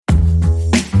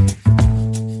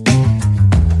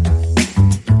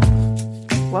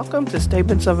welcome to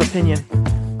Statements of Opinion.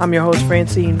 I'm your host,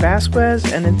 Francine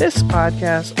Vasquez, and in this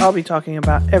podcast, I'll be talking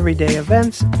about everyday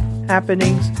events,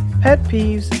 happenings, pet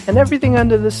peeves, and everything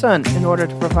under the sun in order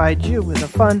to provide you with a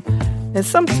fun and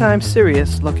sometimes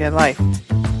serious look at life.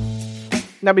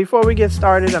 Now, before we get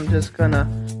started, I'm just gonna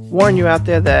warn you out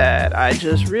there that I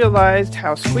just realized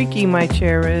how squeaky my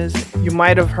chair is. You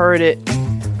might have heard it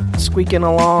squeaking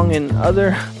along in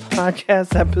other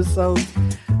podcast episodes,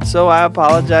 so I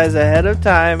apologize ahead of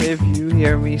time if you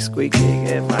hear me squeaking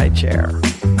in my chair.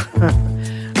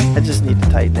 I just need to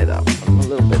tighten it up. I'm a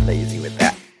little bit lazy with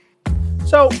that.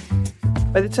 So,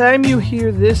 by the time you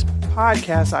hear this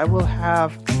podcast, I will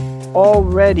have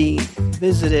already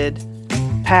visited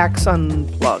PAX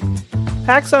Unplugged.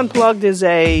 PAX Unplugged is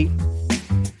a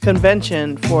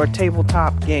convention for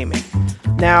tabletop gaming.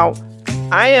 Now,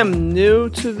 I am new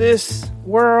to this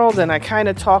world, and I kind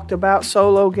of talked about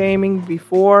solo gaming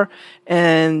before,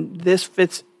 and this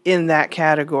fits in that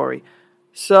category.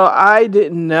 So I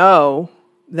didn't know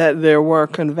that there were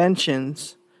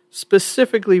conventions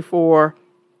specifically for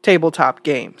tabletop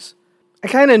games. I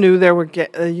kind of knew there were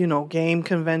game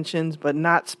conventions, but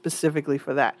not specifically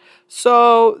for that.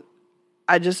 So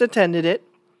I just attended it,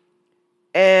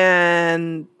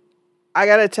 and I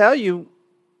gotta tell you,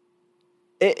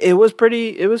 it was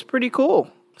pretty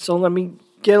cool. So let me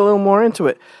get a little more into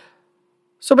it.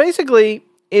 So basically,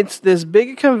 it's this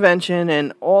big convention,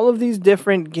 and all of these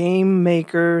different game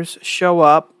makers show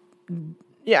up.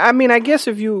 Yeah, I mean, I guess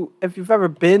if you've ever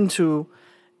been to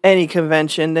any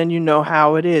convention, then you know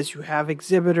how it is. You have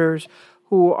exhibitors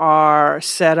who are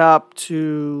set up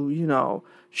to,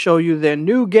 show you their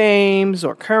new games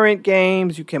or current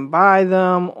games. You can buy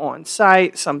them on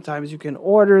site. Sometimes you can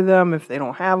order them if they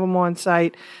don't have them on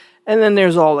site. And then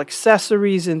there's all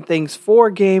accessories and things for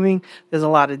gaming. There's a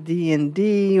lot of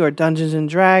D&D or Dungeons and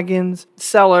Dragons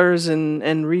sellers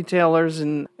and retailers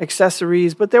and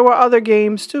accessories. But there were other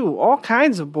games too, all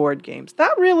kinds of board games.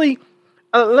 Not really.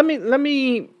 Let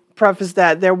me preface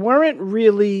that there weren't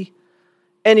really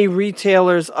any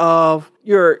retailers of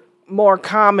your more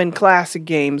common classic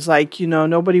games. Like,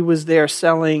 nobody was there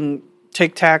selling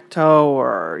tic-tac-toe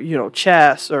or,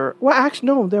 chess or... Well, actually,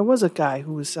 no, there was a guy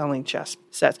who was selling chess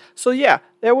sets. So, yeah,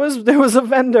 there was a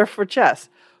vendor for chess.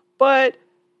 But,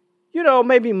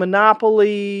 maybe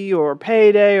Monopoly or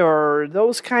Payday or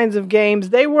those kinds of games,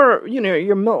 they were,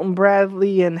 your Milton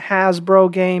Bradley and Hasbro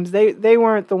games, they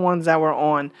weren't the ones that were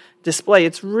on display.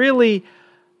 It's really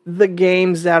the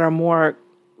games that are more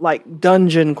like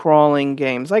dungeon crawling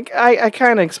games. Like, I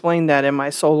kind of explained that in my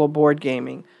solo board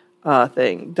gaming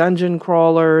thing. Dungeon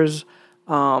crawlers,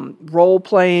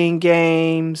 role-playing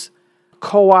games,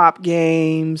 co-op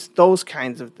games, those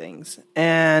kinds of things.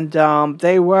 And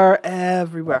they were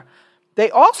everywhere.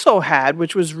 They also had,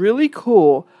 which was really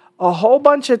cool, a whole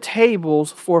bunch of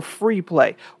tables for free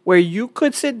play, where you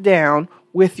could sit down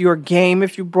with your game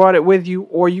if you brought it with you,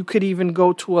 or you could even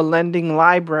go to a lending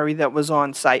library that was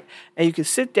on site, and you could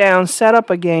sit down, set up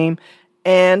a game,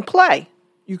 and play.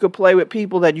 You could play with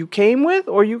people that you came with,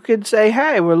 or you could say,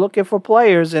 hey, we're looking for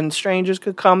players, and strangers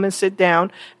could come and sit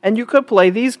down, and you could play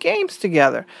these games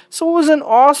together. So it was an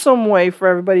awesome way for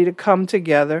everybody to come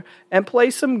together and play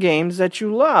some games that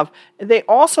you love. They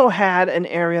also had an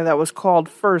area that was called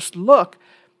First Look,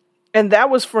 and that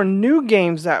was for new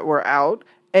games that were out,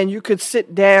 and you could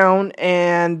sit down,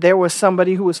 and there was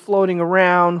somebody who was floating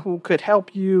around who could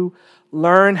help you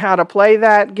learn how to play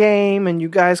that game, and you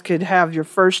guys could have your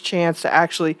first chance to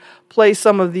actually play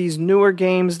some of these newer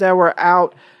games that were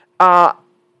out.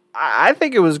 I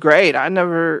think it was great. I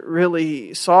never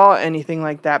really saw anything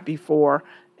like that before,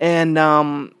 and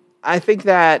I think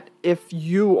that if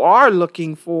you are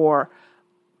looking for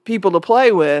people to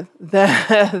play with,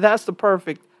 that's the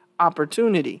perfect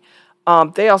opportunity.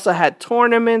 They also had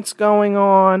tournaments going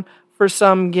on for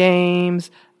some games.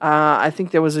 I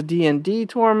think there was a D&D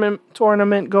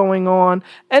tournament going on.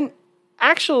 And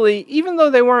actually, even though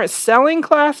they weren't selling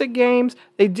classic games,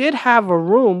 they did have a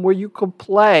room where you could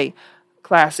play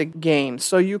classic games.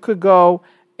 So you could go,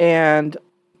 and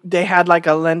they had like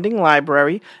a lending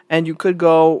library, and you could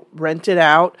go rent it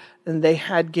out. And they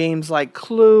had games like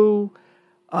Clue,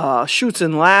 Chutes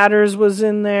and Ladders was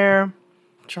in there.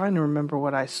 I'm trying to remember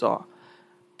what I saw.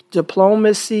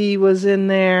 Diplomacy was in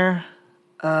there.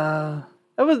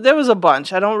 There was a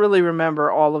bunch. I don't really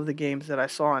remember all of the games that I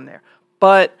saw in there.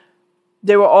 But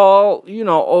they were all,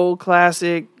 old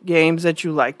classic games that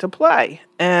you like to play.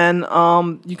 And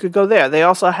you could go there. They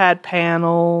also had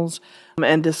panels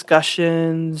and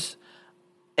discussions.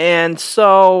 And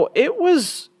so it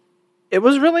was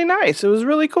really nice. It was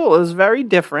really cool. It was very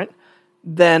different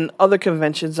than other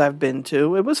conventions I've been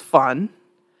to. It was fun.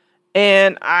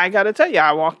 And I got to tell you,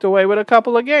 I walked away with a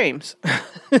couple of games.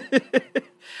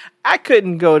 I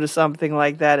couldn't go to something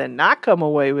like that and not come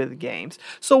away with games.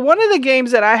 So one of the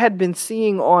games that I had been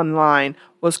seeing online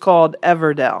was called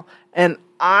Everdell. And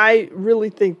I really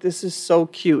think this is so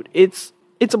cute. It's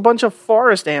a bunch of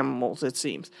forest animals, it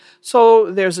seems.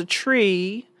 So there's a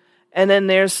tree, and then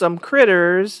there's some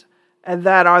critters, and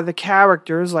that are the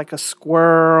characters, like a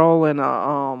squirrel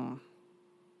and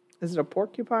is it a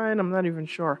porcupine? I'm not even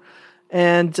sure.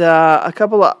 And a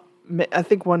couple of, I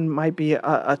think one might be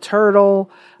a turtle.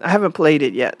 I haven't played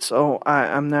it yet, so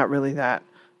I'm not really that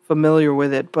familiar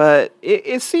with it. But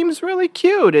it seems really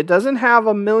cute. It doesn't have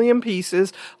a million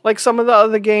pieces like some of the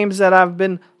other games that I've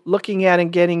been looking at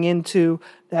and getting into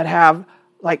that have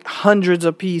like hundreds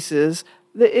of pieces.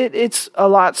 It's a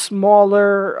lot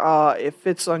smaller. It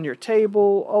fits on your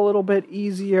table a little bit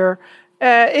easier.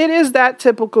 It is that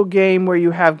typical game where you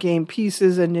have game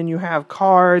pieces and then you have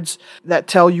cards that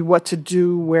tell you what to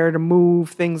do, where to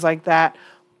move, things like that.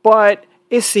 But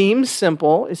it seems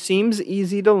simple. It seems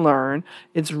easy to learn.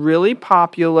 It's really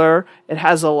popular. It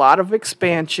has a lot of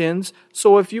expansions.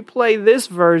 So if you play this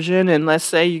version and let's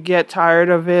say you get tired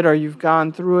of it or you've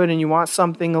gone through it and you want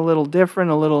something a little different,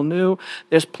 a little new,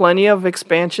 there's plenty of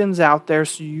expansions out there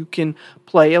so you can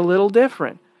play a little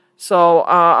different. So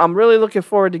I'm really looking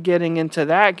forward to getting into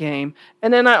that game.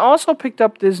 And then I also picked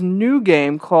up this new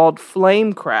game called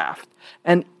Flamecraft.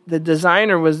 And the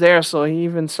designer was there, so he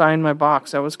even signed my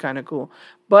box. That was kind of cool.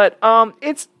 But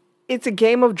it's a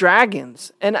game of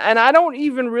dragons. And I don't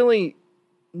even really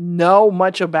know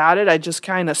much about it. I just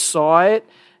kind of saw it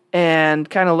and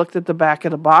kind of looked at the back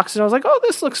of the box. And I was like, oh,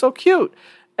 this looks so cute.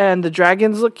 And the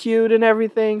dragons look cute and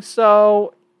everything.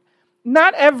 So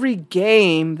not every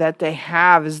game that they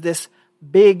have is this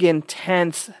big,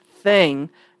 intense thing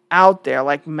out there,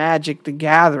 like Magic the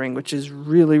Gathering, which is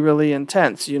really, really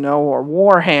intense, or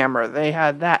Warhammer, they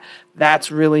had that.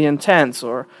 That's really intense,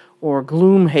 or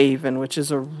Gloomhaven, which is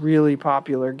a really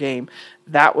popular game.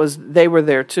 They were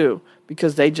there too,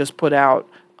 because they just put out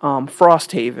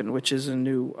Frosthaven, which is a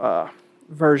new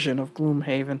version of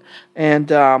Gloomhaven. And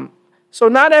so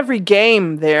not every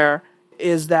game there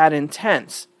is that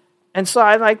intense. And so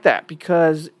I like that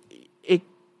because it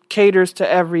caters to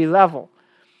every level.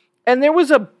 And there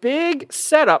was a big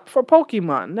setup for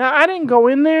Pokemon. Now, I didn't go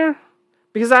in there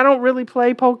because I don't really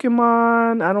play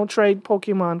Pokemon. I don't trade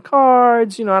Pokemon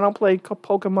cards. I don't play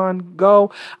Pokemon Go.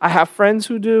 I have friends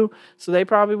who do, so they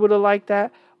probably would have liked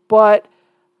that. But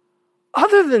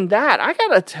other than that, I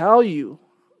got to tell you,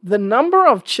 the number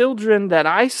of children that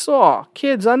I saw,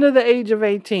 kids under the age of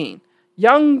 18,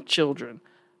 young children,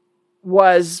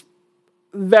 was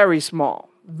very small,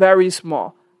 very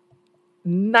small.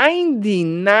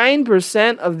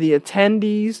 99% of the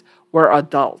attendees were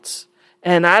adults.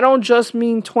 And I don't just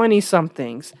mean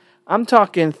 20-somethings. I'm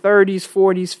talking 30s,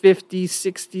 40s, 50s,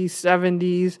 60s,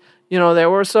 70s. There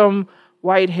were some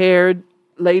white-haired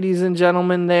ladies and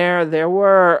gentlemen there. There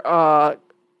were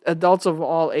adults of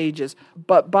all ages.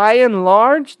 But by and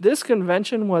large, this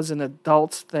convention was an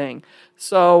adults thing.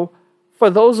 So for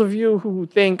those of you who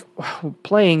think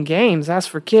playing games, that's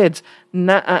for kids,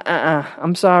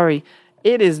 I'm sorry.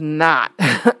 It is not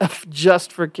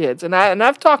just for kids. And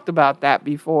I've talked about that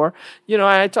before.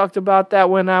 I talked about that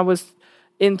when I was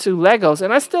into Legos,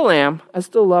 and I still am. I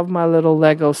still love my little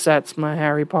Lego sets, my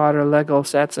Harry Potter Lego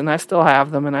sets, and I still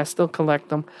have them, and I still collect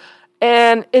them.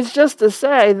 And it's just to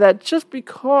say that just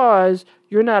because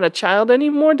you're not a child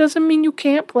anymore doesn't mean you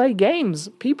can't play games.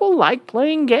 People like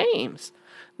playing games.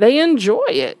 They enjoy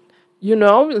it.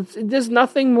 There's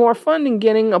nothing more fun than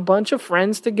getting a bunch of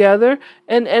friends together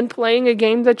and playing a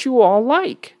game that you all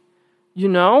like.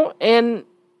 And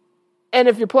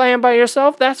if you're playing by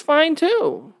yourself, that's fine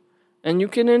too. And you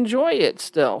can enjoy it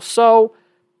still. So,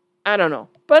 I don't know.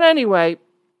 But anyway,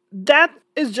 that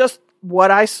is just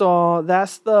what I saw.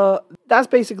 That's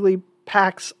basically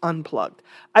PAX Unplugged.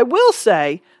 I will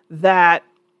say that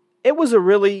it was a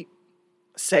really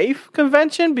safe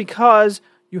convention because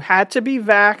you had to be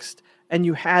vaxxed and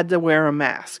you had to wear a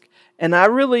mask. And I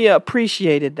really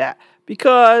appreciated that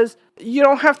because you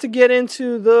don't have to get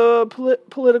into the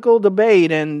political debate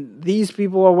and these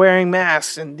people are wearing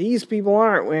masks and these people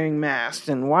aren't wearing masks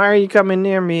and why are you coming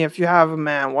near me if you have a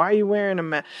mask? Why are you wearing a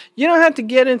mask? You don't have to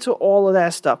get into all of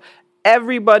that stuff.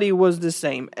 Everybody was the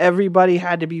same. Everybody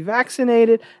had to be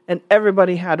vaccinated and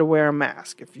everybody had to wear a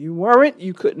mask. If you weren't,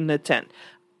 you couldn't attend.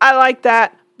 I like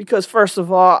that because first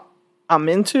of all, I'm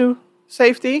into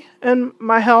safety and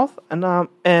my health,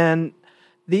 and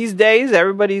these days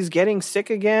everybody's getting sick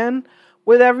again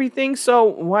with everything, so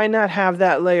why not have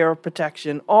that layer of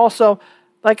protection? Also,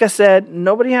 like I said,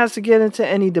 nobody has to get into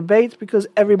any debates because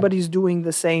everybody's doing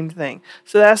the same thing.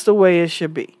 So that's the way it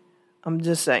should be. I'm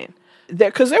just saying.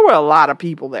 Because there were a lot of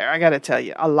people there. I got to tell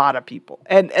you, a lot of people.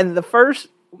 And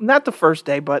not the first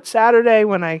day, but Saturday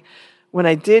when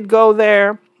I did go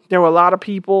there were a lot of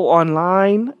people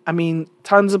online. I mean,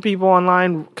 tons of people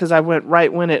online because I went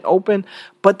right when it opened.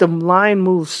 But the line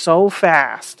moved so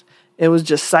fast. It was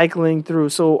just cycling through.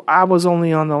 So I was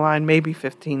only on the line maybe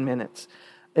 15 minutes.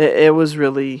 It was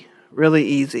really, really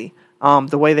easy.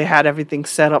 The way they had everything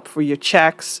set up for your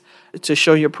checks to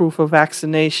show your proof of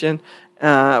vaccination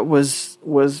was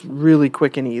really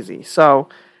quick and easy. So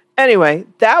anyway,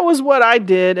 that was what I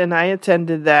did, and I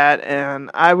attended that,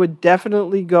 and I would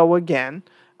definitely go again.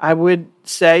 I would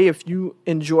say if you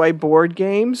enjoy board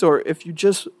games or if you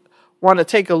just want to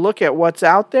take a look at what's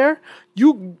out there,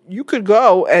 you could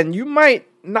go, and you might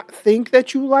not think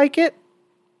that you like it,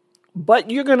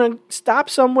 but you're going to stop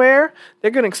somewhere,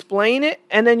 they're going to explain it,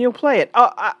 and then you'll play it.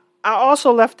 I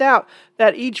also left out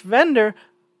that each vendor,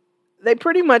 they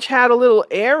pretty much had a little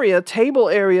table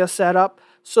area set up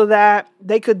so that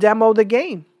they could demo the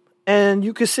game. And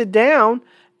you could sit down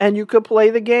and you could play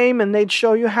the game and they'd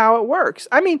show you how it works.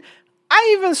 I mean,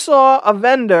 I even saw a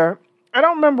vendor, I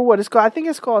don't remember what it's called, I think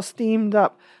it's called Steamed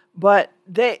Up, but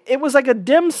it was like a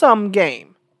dim sum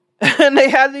game. And they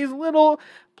had these little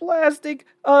plastic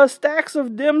stacks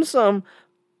of dim sum.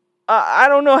 I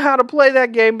don't know how to play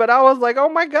that game, but I was like, oh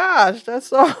my gosh, that's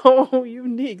so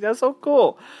unique. That's so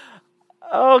cool.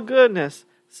 Oh, goodness.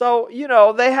 So,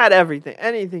 they had everything,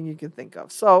 anything you could think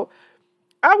of. So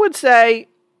I would say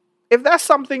if that's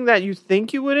something that you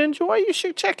think you would enjoy, you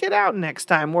should check it out next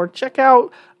time, or check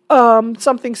out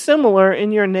something similar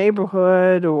in your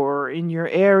neighborhood or in your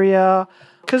area,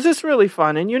 because it's really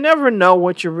fun and you never know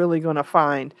what you're really going to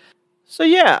find. So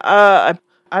yeah,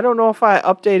 I don't know if I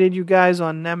updated you guys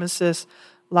on Nemesis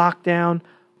Lockdown,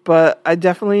 but I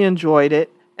definitely enjoyed it,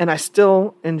 and I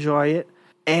still enjoy it,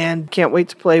 and can't wait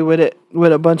to play with it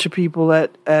with a bunch of people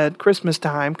at Christmas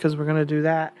time, because we're going to do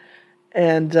that.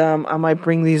 And I might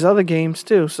bring these other games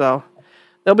too, so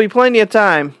there'll be plenty of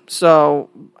time. So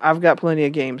I've got plenty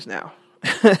of games now,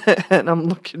 and I'm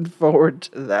looking forward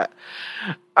to that.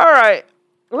 All right.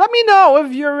 Let me know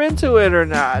if you're into it or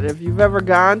not. If you've ever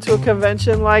gone to a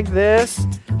convention like this,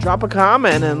 drop a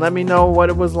comment and let me know what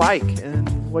it was like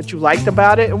and what you liked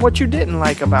about it and what you didn't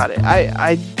like about it.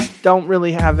 I don't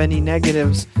really have any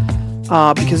negatives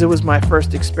because it was my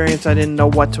first experience. I didn't know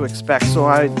what to expect, so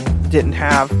I didn't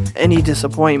have any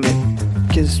disappointment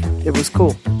because it was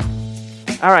cool.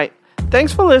 All right.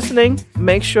 Thanks for listening.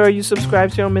 Make sure you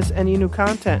subscribe so you don't miss any new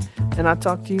content, and I'll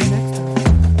talk to you next time.